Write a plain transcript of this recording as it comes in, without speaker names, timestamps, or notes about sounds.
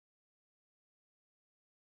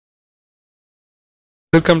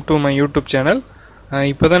Welcome to my YouTube channel.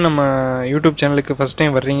 இப்போ தான் நம்ம யூடியூப் சேனலுக்கு ஃபஸ்ட்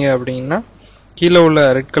டைம் வர்றீங்க அப்படின்னா கீழே உள்ள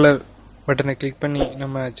ரெட் கலர் பட்டனை கிளிக் பண்ணி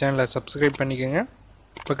நம்ம சேனலை சப்ஸ்கிரைப் பண்ணிக்கோங்க.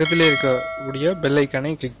 பக்கத்திலே இருக்கக்கூடிய பெல்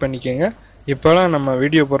ஐக்கானை கிளிக் பண்ணிக்கோங்க. இப்போலாம் நம்ம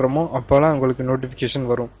வீடியோ போடுறோமோ அப்போலாம் உங்களுக்கு நோட்டிஃபிகேஷன்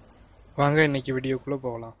வரும். வாங்க இன்றைக்கி வீடியோக்குள்ளே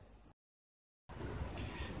போகலாம்.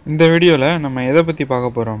 இந்த வீடியோவில் நம்ம எதை பற்றி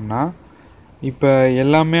பார்க்க போகிறோம்னா, இப்போ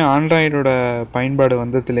எல்லாமே ஆண்ட்ராய்டோட பயன்பாடு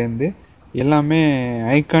வந்ததுலேருந்து எல்லாமே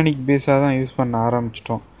ஐகானிக் பேஸாக தான் யூஸ் பண்ண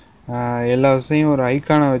ஆரம்பிச்சிட்டோம். எல்லா விஷயம் ஒரு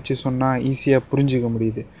ஐக்கானை வச்சு சொன்னால் ஈஸியாக புரிஞ்சிக்க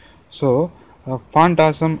முடியுது. ஸோ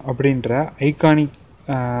ஃபாண்டாசம் அப்படின்ற ஐகானிக்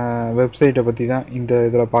வெப்சைட்டை பற்றி தான் இந்த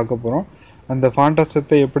இதில் பார்க்க போகிறோம். அந்த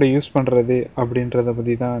ஃபாண்டாசத்தை எப்படி யூஸ் பண்ணுறது அப்படின்றத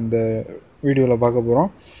பற்றி தான் இந்த வீடியோவில் பார்க்க போகிறோம்.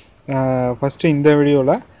 ஃபஸ்ட்டு இந்த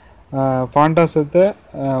வீடியோவில் ஃபாண்டாசத்தை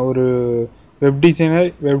ஒரு வெப்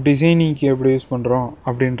டிசைனிங்க்கு எப்படி யூஸ் பண்ணுறோம்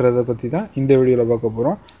அப்படின்றத பற்றி தான் இந்த வீடியோவில் பார்க்க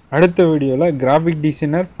போகிறோம். அடுத்த வீடியோவில் கிராஃபிக்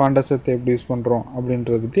டிசைனர் ஃபாண்டாசத்தை எப்படி யூஸ் பண்ணுறோம்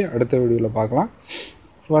அப்படின்றத பற்றி அடுத்த வீடியோவில் பார்க்கலாம்.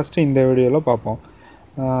 ஃபஸ்ட்டு இந்த வீடியோவில் பார்ப்போம்.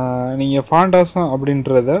 நீங்கள் ஃபாண்டாசம்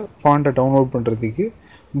அப்படின்றத ஃபாண்ட்டை டவுன்லோட் பண்ணுறதுக்கு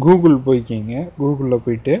கூகுள் போய்க்கிங்க. கூகுளில்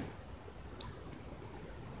போயிட்டு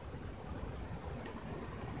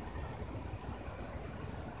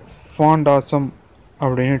ஃபாண்டாசம்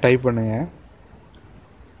அப்படின்னு டைப் பண்ணுங்கள்.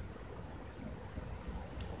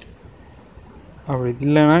 அப்படி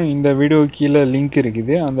இல்லைன்னா இந்த வீடியோ கீழே லிங்க்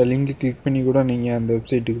இருக்குது, அந்த லிங்க்கை கிளிக் பண்ணி கூட நீங்கள் அந்த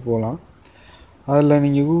வெப்சைட்டுக்கு போகலாம். அதில்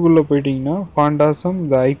நீங்கள் கூகுளில் போயிட்டிங்கன்னா ஃபாண்டாசம்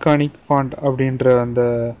த ஐகானிக் ஃபாண்ட் அப்படின்ற அந்த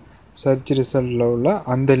சர்ச் ரிசல்ட்டில் உள்ள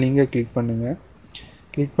அந்த லிங்கை கிளிக் பண்ணுங்கள்.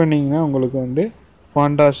 கிளிக் பண்ணிங்கன்னா உங்களுக்கு வந்து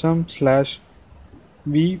ஃபாண்டாசம்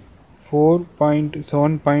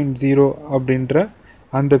 /v4.7.0 அப்படின்ற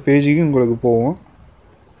அந்த பேஜுக்கு உங்களுக்கு போகும்.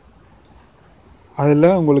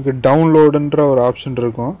 அதில் உங்களுக்கு டவுன்லோடுன்ற ஒரு ஆப்ஷன்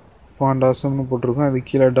இருக்கும். ஃபாண்டாசம்னு போட்டிருக்கோம், அது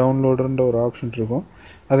கீழே டவுன்லோடுன்ற ஒரு ஆப்ஷன் இருக்கும்.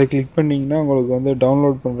 அதை கிளிக் பண்ணிங்கன்னா உங்களுக்கு வந்து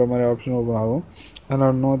டவுன்லோட் பண்ணுற மாதிரி ஆப்ஷன் ஓப்பன் ஆகும்.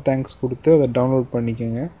 அதனால் நோ தேங்க்ஸ் கொடுத்து அதை டவுன்லோட்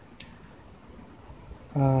பண்ணிக்கோங்க.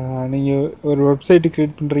 நீங்கள் ஒரு வெப்சைட்டு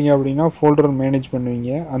க்ரியேட் பண்ணுறீங்க அப்படின்னா ஃபோல்டர் மேனேஜ்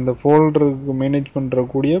பண்ணுவீங்க. அந்த ஃபோல்டருக்கு மேனேஜ்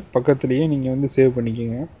பண்ணுறக்கூடிய பக்கத்துலேயே நீங்கள் வந்து சேவ்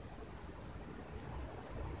பண்ணிக்கோங்க.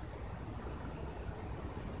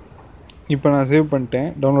 இப்போ நான் சேவ் பண்ணிட்டேன்,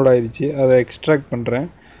 டவுன்லோட் ஆகிடுச்சு. அதை எக்ஸ்ட்ராக்ட் பண்ணுறேன்.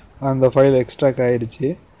 அந்த ஃபைல் எக்ஸ்ட்ராக்ட் ஆகிடுச்சு.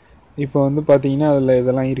 இப்போ வந்து பார்த்தீங்கன்னா அதில்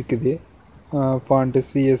இதெல்லாம் இருக்குது, ஃபாண்ட்டு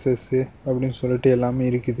சிஎஸ்எஸ்ஸு அப்படின்னு சொல்லிட்டு எல்லாமே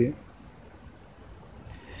இருக்குது.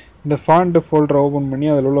 இந்த ஃபாண்ட்டு ஃபோல்டரை ஓப்பன் பண்ணி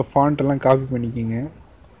அதில் உள்ள ஃபாண்ட்டெல்லாம் காப்பி பண்ணிக்கோங்க.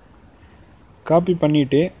 காப்பி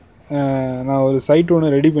பண்ணிவிட்டு நான் ஒரு சைட்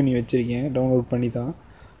ஒன்று ரெடி பண்ணி வச்சுருக்கேன், டவுன்லோட் பண்ணி தான்.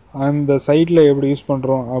 அந்த சைட்டில் எப்படி யூஸ்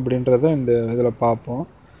பண்ணுறோம் அப்படின்றத இந்த இதில் பார்ப்போம்.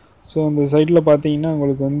 ஸோ அந்த சைட்டில் பார்த்தீங்கன்னா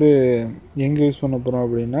உங்களுக்கு வந்து எங்கே யூஸ் பண்ண போகிறோம்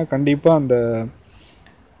அப்படின்னா, கண்டிப்பாக அந்த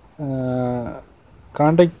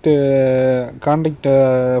கான்டாக்ட்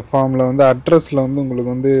ஃபார்மில் வந்து அட்ரஸில் வந்து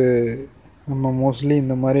உங்களுக்கு வந்து நம்ம மோஸ்ட்லி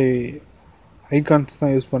இந்த மாதிரி ஐகான்ஸ்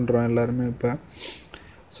தான் யூஸ் பண்ணுறோம் எல்லாருமே இப்போ.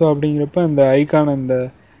 ஸோ அப்படிங்கிறப்ப இந்த ஐக்கான் இந்த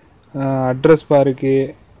அட்ரஸ் பாருக்கு,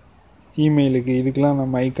 இமெயிலுக்கு, இதுக்கெலாம்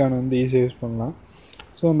நம்ம ஐக்கானை வந்து ஈஸியாக யூஸ் பண்ணலாம்.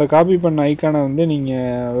 ஸோ அந்த காப்பி பண்ண ஐக்கானை வந்து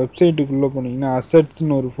நீங்கள் வெப்சைட்டுக்குள்ளே போனீங்கன்னா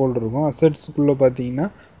அசெட்ஸ்னு ஒரு ஃபோல்டர் இருக்கும். அசெட்ஸுக்குள்ளே பார்த்தீங்கன்னா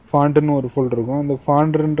ஃபாண்ட்டுன்னு ஒரு ஃபோல்டர் இருக்கும். அந்த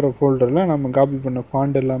ஃபாண்ட்டுன்ற ஃபோல்டரில் நம்ம காப்பி பண்ண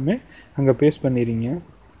ஃபாண்ட் எல்லாமே அங்கே பேஸ்ட் பண்ணிடுறீங்க.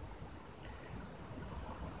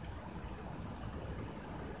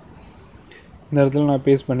 இந்த இடத்துல நான்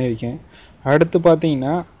பேஸ்ட் பண்ணியிருக்கேன். அடுத்து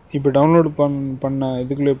பார்த்தீங்கன்னா இப்போ டவுன்லோடு பண்ண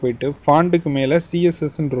இதுக்குள்ளே போயிட்டு ஃபாண்ட்டுக்கு மேலே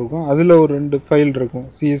சிஎஸ்எஸ்ன்னு இருக்கும். அதில் ஒரு 2 ஃபைல் இருக்கும்,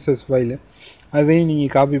 சிஎஸ்எஸ் ஃபைலு. அதையும்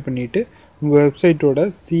நீங்கள் காப்பி பண்ணிவிட்டு உங்கள் வெப்சைட்டோட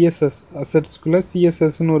சிஎஸ்எஸ் அசெட்ஸ்குள்ளே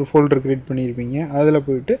சிஎஸ்எஸ்ன்னு ஒரு ஃபோல்டர் க்ரியேட் பண்ணியிருப்பீங்க. அதில்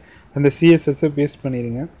போய்ட்டு அந்த சிஎஸ்எஸ்ஸை பேஸ்ட்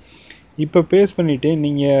பண்ணிடுங்க. இப்போ பேஸ்ட் பண்ணிவிட்டு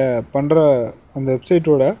நீங்கள் பண்ணுற அந்த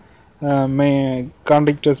வெப்சைட்டோட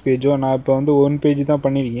கான்டாக்டர்ஸ் பேஜோ, நான் இப்போ வந்து 1 பேஜ் தான்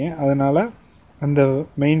பண்ணியிருக்கேன், அதனால் அந்த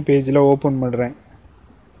மெயின் பேஜில் ஓப்பன் பண்ணுறேன்.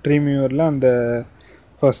 ட்ரீம்வியூவரில் அந்த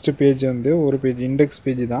ஃபஸ்ட்டு பேஜ் வந்து ஒரு பேஜ் இண்டெக்ஸ்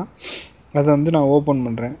பேஜ் தான், அதை வந்து நான் ஓப்பன்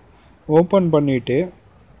பண்ணுறேன். ஓப்பன் பண்ணிவிட்டு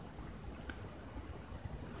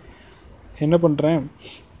என்ன பண்ணுறேன்,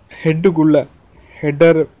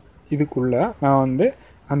 ஹெட்டர் இதுக்குள்ளே நான் வந்து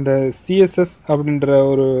அந்த சிஎஸ்எஸ் அப்படின்ற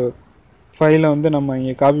ஒரு ஃபைலை வந்து நம்ம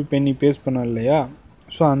இங்கே காப்பி பண்ணி பேஸ்ட் பண்ணோம் இல்லையா,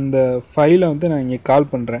 ஸோ அந்த ஃபைலை வந்து நான் இங்கே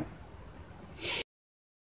கால் பண்ணுறேன்.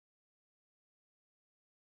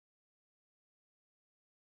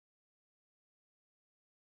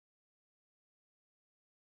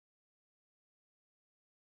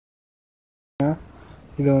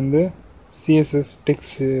 இது வந்து சிஎஸ்எஸ்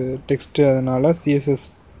டெக்ஸ்ட்டு, அதனால்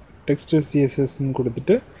சிஎஸ்எஸ்ன்னு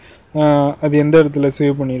கொடுத்துட்டு அது எந்த இடத்துல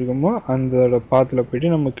சேவ் பண்ணியிருக்கோமோ அந்த பாத்தில்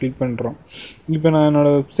போய்ட்டு நம்ம கிளிக் பண்ணுறோம். இப்போ நான்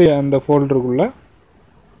என்னோடய வெப்சைட் அந்த ஃபோல்டருக்குள்ளே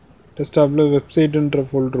டெஸ்க்டாப்பில் வெப்சைட்டுன்ற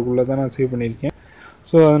ஃபோல்டருக்குள்ளே தான் நான் சேவ் பண்ணியிருக்கேன்.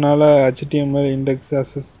 ஸோ அதனால் HTML இண்டெக்ஸ்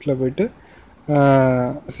அசஸில் போய்ட்டு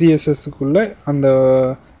சிஎஸ்எஸ்க்குள்ளே அந்த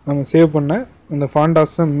நம்ம சேவ் பண்ண அந்த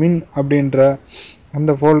ஃபாண்டாசம் மின் அப்படின்ற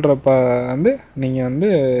அந்த ஃபோல்டரை வந்து நீங்கள் வந்து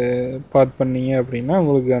பாத் பண்ணீங்க அப்படின்னா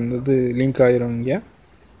உங்களுக்கு அந்த இது லிங்க் ஆயிரும் இங்கே.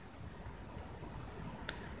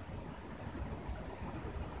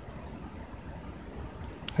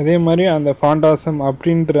 அதே மாதிரி அந்த ஃபாண்டாசம்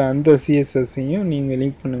அப்படின்ற அந்த சிஎஸ்எஸ்ஸையும் நீங்கள்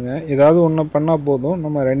லிங்க் பண்ணுங்கள். ஏதாவது ஒன்று பண்ணால் போதும்,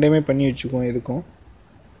 நம்ம ரெண்டுமே பண்ணி வச்சுக்குவோம் இதுக்கும்.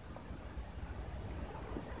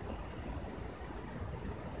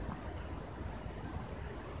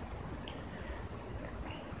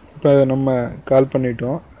 இப்போ நம்ம கால்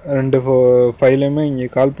பண்ணிட்டோம், ரெண்டு ஃபைலையுமே இங்கே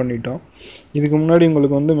கால் பண்ணிட்டோம். இதுக்கு முன்னாடி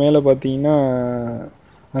உங்களுக்கு வந்து மேலே பார்த்தீங்கன்னா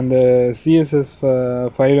அந்த சிஎஸ்எஸ்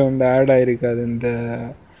ஃபைலை வந்து ஆட் ஆகிருக்காது இந்த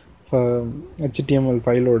HTML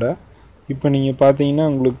ஃபைலோட. இப்போ நீங்கள் பார்த்தீங்கன்னா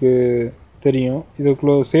உங்களுக்கு தெரியும். இதை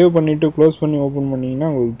சேவ் பண்ணிவிட்டு க்ளோஸ் பண்ணி ஓப்பன் பண்ணிங்கன்னா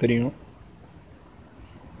உங்களுக்கு தெரியும்.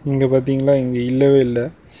 இங்கே பார்த்தீங்களா, இங்கே இல்லவே இல்லை,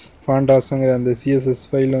 ஃபாண்டாஸுங்கிற அந்த சிஎஸ்எஸ்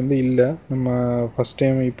ஃபைல் வந்து இல்லை. நம்ம ஃபஸ்ட்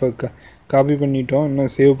டைம் இப்போ காப்பி பண்ணிட்டோம்,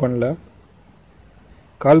 இன்னும் சேவ் பண்ணல.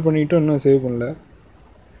 கால் பண்ணிவிட்டோம், இன்னும் சேவ் பண்ணல.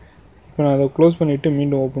 இப்போ நான் அதை க்ளோஸ் பண்ணிவிட்டு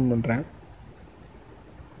மீண்டும் ஓப்பன் பண்ணுறேன்.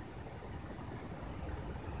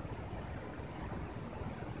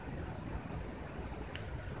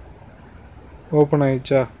 ஓப்பன்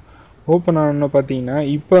ஆகிடுச்சா? ஓப்பன் ஆனோன்னு பார்த்தீங்கன்னா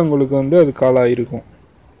இப்போ உங்களுக்கு வந்து அது கால் ஆகிருக்கும்.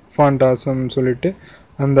 ஃபாண்டாசம்னு சொல்லிட்டு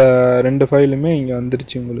அந்த ரெண்டு ஃபைலுமே இங்கே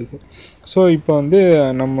வந்துருச்சு உங்களுக்கு. ஸோ இப்போ வந்து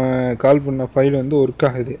நம்ம கால் பண்ண ஃபைல் வந்து ஒர்க்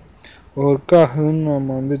ஆகுதுன்னு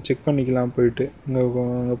நம்ம வந்து செக் பண்ணிக்கலாம். போயிட்டு இங்கே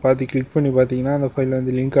பார்த்து கிளிக் பண்ணி பார்த்தீங்கன்னா அந்த ஃபைல்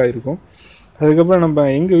வந்து லிங்க் ஆகிருக்கும். அதுக்கப்புறம் நம்ம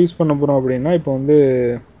எங்கே யூஸ் பண்ண போகிறோம் அப்படின்னா, இப்போ வந்து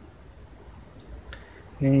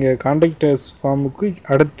எங்கள் கான்டாக்டர்ஸ் ஃபார்முக்கு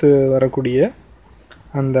அடுத்து வரக்கூடிய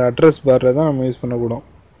அந்த அட்ரஸ் பாரில் தான் நம்ம யூஸ் பண்ண போகிறோம்.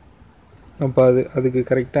 அப்போ அதுக்கு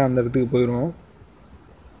கரெக்டாக அந்த இடத்துக்கு போயிடுவோம்.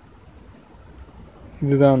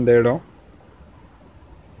 இதுதான் அந்த இடம்.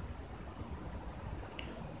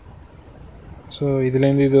 ஸோ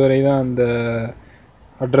இதுலேருந்து இதுவரை தான் அந்த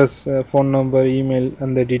அட்ரஸ், ஃபோன் நம்பர், இமெயில்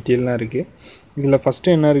அந்த டீட்டெயிலாம் இருக்குது. இதில்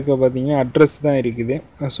ஃபஸ்ட்டு என்ன இருக்குது பார்த்தீங்கன்னா அட்ரஸ் தான் இருக்குது.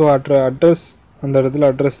 ஸோ அட்ரஸ் அந்த இடத்துல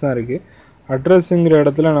அட்ரஸ் தான் இருக்குது. அட்ரஸுங்கிற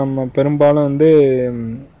இடத்துல நம்ம பெரும்பாலும் வந்து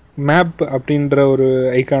மேப் அப்படின்ற ஒரு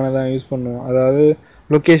ஐக்கானை தான் யூஸ் பண்ணுவோம். அதாவது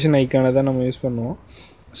லொக்கேஷன் ஐக்கானை தான் நம்ம யூஸ் பண்ணுவோம்.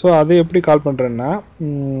 ஸோ அதை எப்படி கால் பண்ணுறேன்னா,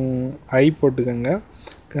 போட்டுக்கோங்க,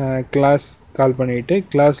 கிளாஸ் கால் பண்ணிவிட்டு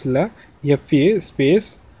கிளாஸில் FA ஸ்பேஸ்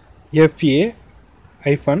FA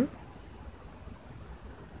ஐஃபன்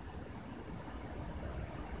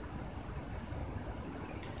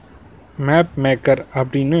மேப் மேக்கர்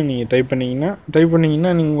அப்படின்னு நீங்கள் டைப்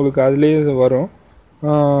பண்ணிங்கன்னா நீங்கள் உங்களுக்கு அதிலே வரும்.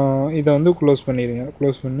 இதை வந்து க்ளோஸ் பண்ணிடுங்க.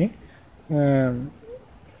 க்ளோஸ்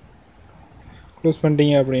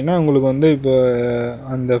பண்ணிட்டீங்க அப்படின்னா உங்களுக்கு வந்து இப்போ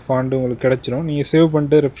அந்த ஃபாண்ட் உங்களுக்கு கிடச்சிரும். நீங்கள் சேவ்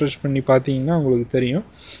பண்ணிட்டு ரெஃப்ரெஷ் பண்ணி பார்த்தீங்கன்னா உங்களுக்கு தெரியும்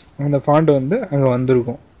அந்த ஃபாண்ட் வந்து அங்கே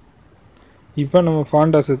வந்திருக்கும். இப்போ நம்ம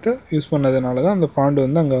ஃபாண்ட் அசத்தை யூஸ் பண்ணதுனால தான் அந்த ஃபாண்ட்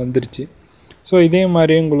வந்து அங்கே வந்துருச்சு. ஸோ இதே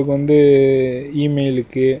மாதிரி உங்களுக்கு வந்து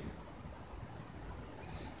இமெயிலுக்கு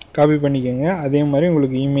காப்பி பண்ணிக்கோங்க. அதே மாதிரி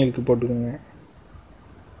உங்களுக்கு இமெயிலுக்கு போட்டுக்கோங்க.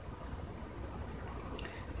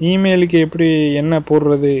 இமெயிலுக்கு எப்படி என்ன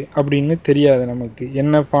போடுறது அப்படின்னு தெரியாது, நமக்கு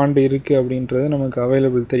என்ன ஃபாண்ட் இருக்குது அப்படின்றது நமக்கு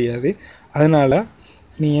அவைலபிள் தெரியாது. அதனால்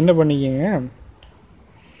நீங்கள் என்ன பண்ணிக்கோங்க,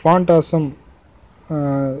 ஃபாண்டாசம்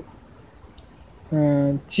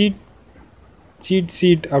சீட்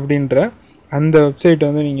ஷீட் அப்படின்ற அந்த வெப்சைட்டை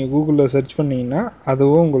வந்து நீங்கள் கூகுளில் சர்ச் பண்ணிங்கன்னா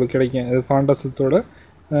அதுவும் உங்களுக்கு கிடைக்கும். அது ஃபாண்டாசத்தோட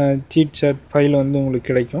சீட் ஷீட் ஃபைல் வந்து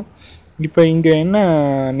உங்களுக்கு கிடைக்கும். இப்போ இங்கே என்ன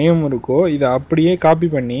நேம் இருக்கோ இதை அப்படியே காப்பி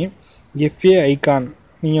பண்ணி FA ஐக்கான்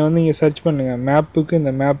நீங்கள் வந்து இங்கே சர்ச் பண்ணுங்கள். மேப்புக்கு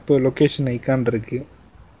இந்த மேப்பு லொக்கேஷன் ஐக்கான் இருக்குது.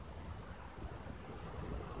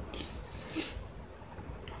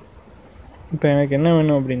 இப்போ எனக்கு என்ன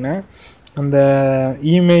வேணும் அப்படின்னா, அந்த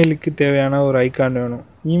இமெயிலுக்கு தேவையான ஒரு ஐக்கான் வேணும்.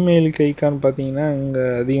 இமெயிலுக்கு ஐக்கான் பார்த்தீங்கன்னா இங்கே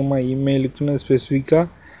அதிகமாக இமெயிலுக்குன்னு ஸ்பெசிஃபிக்காக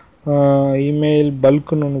இமெயில்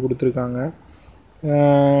பல்க்குன்னு ஒன்று கொடுத்துருக்காங்க.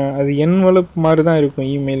 அது என்வலப் மாதிரி தான் இருக்கும்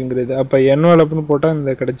இமெயிலுங்கிறது. அப்போ என்வலப்னு போட்டால்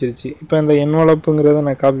இந்த கிடச்சிருச்சு. இப்போ இந்த என்வலப்புங்கிறத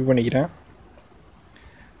நான் காப்பி பண்ணிக்கிறேன்.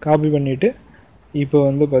 காப்பி பண்ணிவிட்டு இப்போ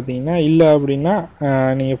வந்து பார்த்தீங்கன்னா இல்லை அப்படின்னா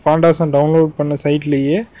நீங்கள் ஃபாண்டாசம் டவுன்லோட் பண்ண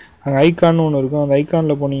சைட்லேயே அங்கே ஐக்கான்னு ஒன்று இருக்கும். அந்த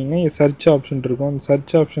ஐக்கானில் போனீங்கன்னா சர்ச் ஆப்ஷன் இருக்கும். அந்த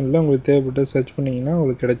சர்ச் ஆப்ஷனில் உங்களுக்கு தேவைப்பட்டு சர்ச் பண்ணிங்கன்னா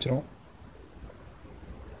உங்களுக்கு கிடச்சிரும்.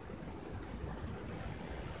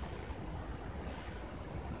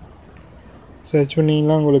 சர்ச்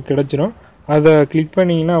பண்ணிங்கன்னா உங்களுக்கு கிடச்சிரும். அதை கிளிக்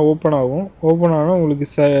பண்ணிங்கன்னா ஓப்பன் ஆகும். ஓப்பன் ஆனால் உங்களுக்கு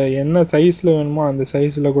என்ன சைஸில் வேணுமோ அந்த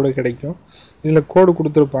சைஸில் கூட கிடைக்கும். இதில் கோடு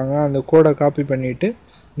கொடுத்துருப்பாங்க. அந்த கோடை காப்பி பண்ணிவிட்டு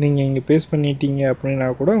நீங்கள் இங்கே பேஸ்ட் பண்ணிட்டீங்க அப்படின்னா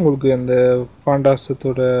கூட உங்களுக்கு அந்த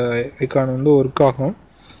ஃபாண்டாசத்தோட ஐக்கான் வந்து ஒர்க் ஆகும்.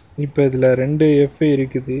 இப்போ இதில் 2 FA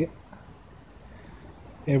இருக்குது.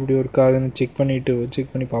 எப்படி ஒர்க் ஆகுதுன்னு செக்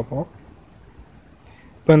பண்ணி பார்ப்போம்.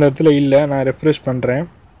 இப்போ இந்த இடத்துல இல்லை. நான் ரெஃப்ரெஷ் பண்ணுறேன்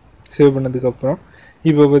சேவ் பண்ணதுக்கப்புறம்.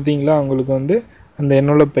 இப்போ பார்த்தீங்களா உங்களுக்கு வந்து அந்த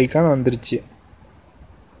என்வலப் ஐக்கான் வந்துருச்சு.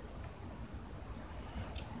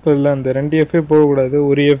 இப்போ இதில் அந்த 2 எஃப்ஏ போகக்கூடாது,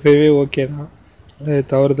 ஒரு எஃப்ஏவே ஓகே தான். அது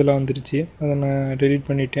தவறுதலாக வந்துருச்சு, அதை நான் டெலீட்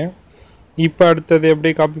பண்ணிட்டேன். இப்போ அடுத்தது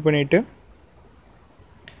எப்படி காப்பி பண்ணிவிட்டு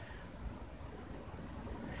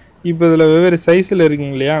இப்போ இதில் வெவ்வேறு சைஸில்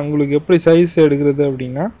இருக்குங்க இல்லையா, உங்களுக்கு எப்படி சைஸ் எடுக்கிறது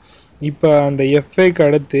அப்படின்னா, இப்போ அந்த எஃப்ஏக்கு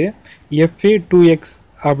அடுத்து FA2X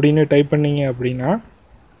அப்படின்னு டைப் பண்ணிங்க அப்படின்னா,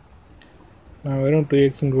 நான் வெறும்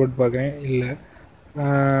 2Xன்னு போட்டு பார்க்குறேன், இல்லை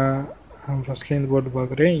ஃபஸ்ட்லேருந்து போட்டு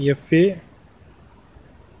பார்க்குறேன்.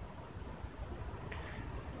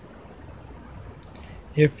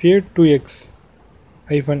 FA2X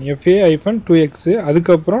FA-2X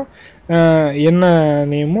அதுக்கப்புறம் என்ன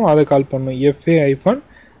நேமோ அதை கால் பண்ணும். FA-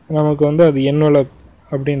 நமக்கு வந்து அது என்வலப்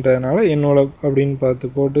அப்படின்றதுனால என்வலப் அப்படின்னு பார்த்து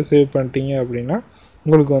போட்டு சேவ் பண்ணிட்டீங்க அப்படின்னா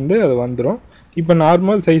உங்களுக்கு வந்து அது வந்துடும். இப்போ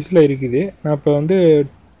நார்மல் சைஸில் இருக்குது. நான் இப்போ வந்து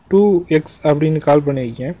 2X அப்படின்னு கால்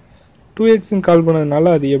பண்ணியிருக்கேன். 2Xன்னு கால்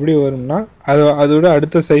பண்ணதுனால அது எப்படி வரும்னா அதோட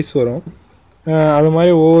அடுத்த சைஸ் வரும். அது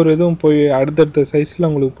மாதிரி ஒவ்வொரு இதுவும் போய் அடுத்தடுத்த சைஸில்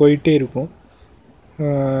உங்களுக்கு போயிட்டே இருக்கும்.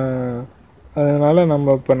 அதனால்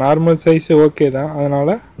நம்ம இப்போ நார்மல் சைஸு ஓகே தான்,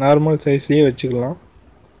 அதனால் நார்மல் சைஸ்லேயே வச்சுக்கலாம்.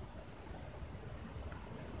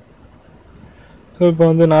 ஸோ இப்போ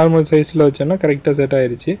வந்து நார்மல் சைஸில் வச்சோன்னா கரெக்டாக செட்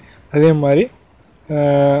ஆகிடுச்சு. அதே மாதிரி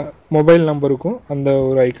மொபைல் நம்பருக்கும் அந்த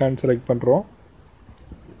ஒரு ஐக்கான் செலக்ட் பண்ணுறோம்.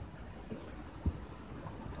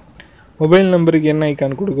 மொபைல் நம்பருக்கு என்ன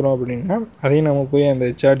ஐக்கான் கொடுக்குறோம் அப்படின்னா அதையும் நம்ம போய் அந்த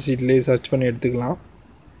சாட் ஷீட்லேயே சர்ச் பண்ணி எடுத்துக்கலாம்.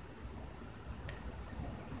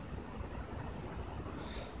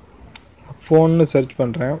 ஃபோன்னு சர்ச்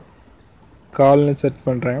பண்ணுறேன், கால்னு சர்ச்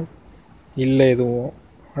பண்ணுறேன், இல்லை எதுவும்.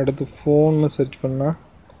 அடுத்து ஃபோன்னு சர்ச் பண்ணால்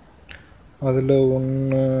அதில்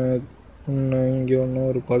ஒன்று இங்கே ஒன்று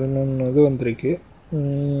ஒரு 11 இது வந்திருக்கு.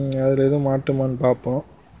 அதில் எதுவும் மாட்டுமான்னு பார்ப்போம்.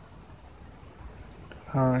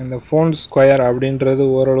 இந்த ஃபோன் ஸ்கொயர் அப்படின்றது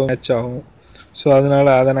ஓரளவு மேட்ச் ஆகும். ஸோ அதனால்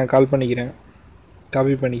அதை நான் காப்பி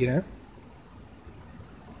பண்ணிவிட்டு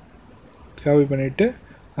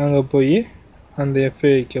அங்கே போய் அந்த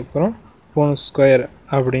எஃப்ஏக்கு அப்புறம் ஃபோன் ஸ்கொயர்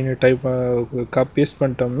அப்படின்னு பேஸ்ட்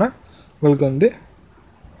பண்ணிட்டோம்னா உங்களுக்கு வந்து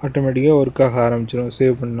ஆட்டோமேட்டிக்காக ஒர்க் ஆக ஆரம்பிச்சிடும்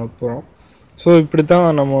சேவ் பண்ண அப்புறம். ஸோ இப்படி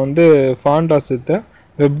தான் நம்ம வந்து ஃபாண்ட் அசெட்டை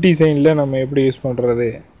வெப் டிசைனில் நம்ம எப்படி யூஸ் பண்ணுறது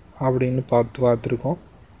அப்படின்னு பார்த்துருக்கோம்.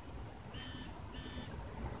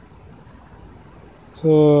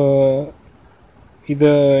 ஸோ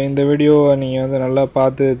இந்த வீடியோவை நீங்கள் வந்து நல்லா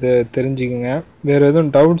பார்த்து தெரிஞ்சுக்குங்க. வேறு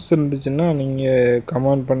எதுவும் டவுட்ஸ் இருந்துச்சுன்னா நீங்கள்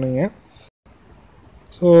கமெண்ட் பண்ணுங்கள்.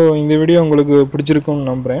 ஸோ இந்த வீடியோ உங்களுக்கு பிடிச்சிருக்கும்னு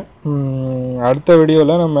நம்புகிறேன். அடுத்த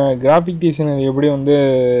வீடியோவில் நம்ம கிராஃபிக் டிசைனர் எப்படி வந்து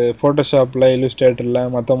ஃபோட்டோஷாப்பில், இல்லுஸ்ட்ரேட்டரில்,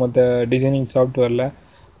 மற்ற டிசைனிங் சாஃப்ட்வேரில்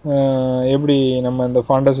எப்படி நம்ம இந்த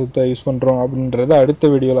ஃபாண்டஸத்தை யூஸ் பண்ணுறோம் அப்படின்றத அடுத்த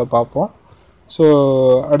வீடியோவில் பார்ப்போம். ஸோ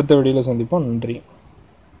அடுத்த வீடியோவில் சந்திப்போம். நன்றி.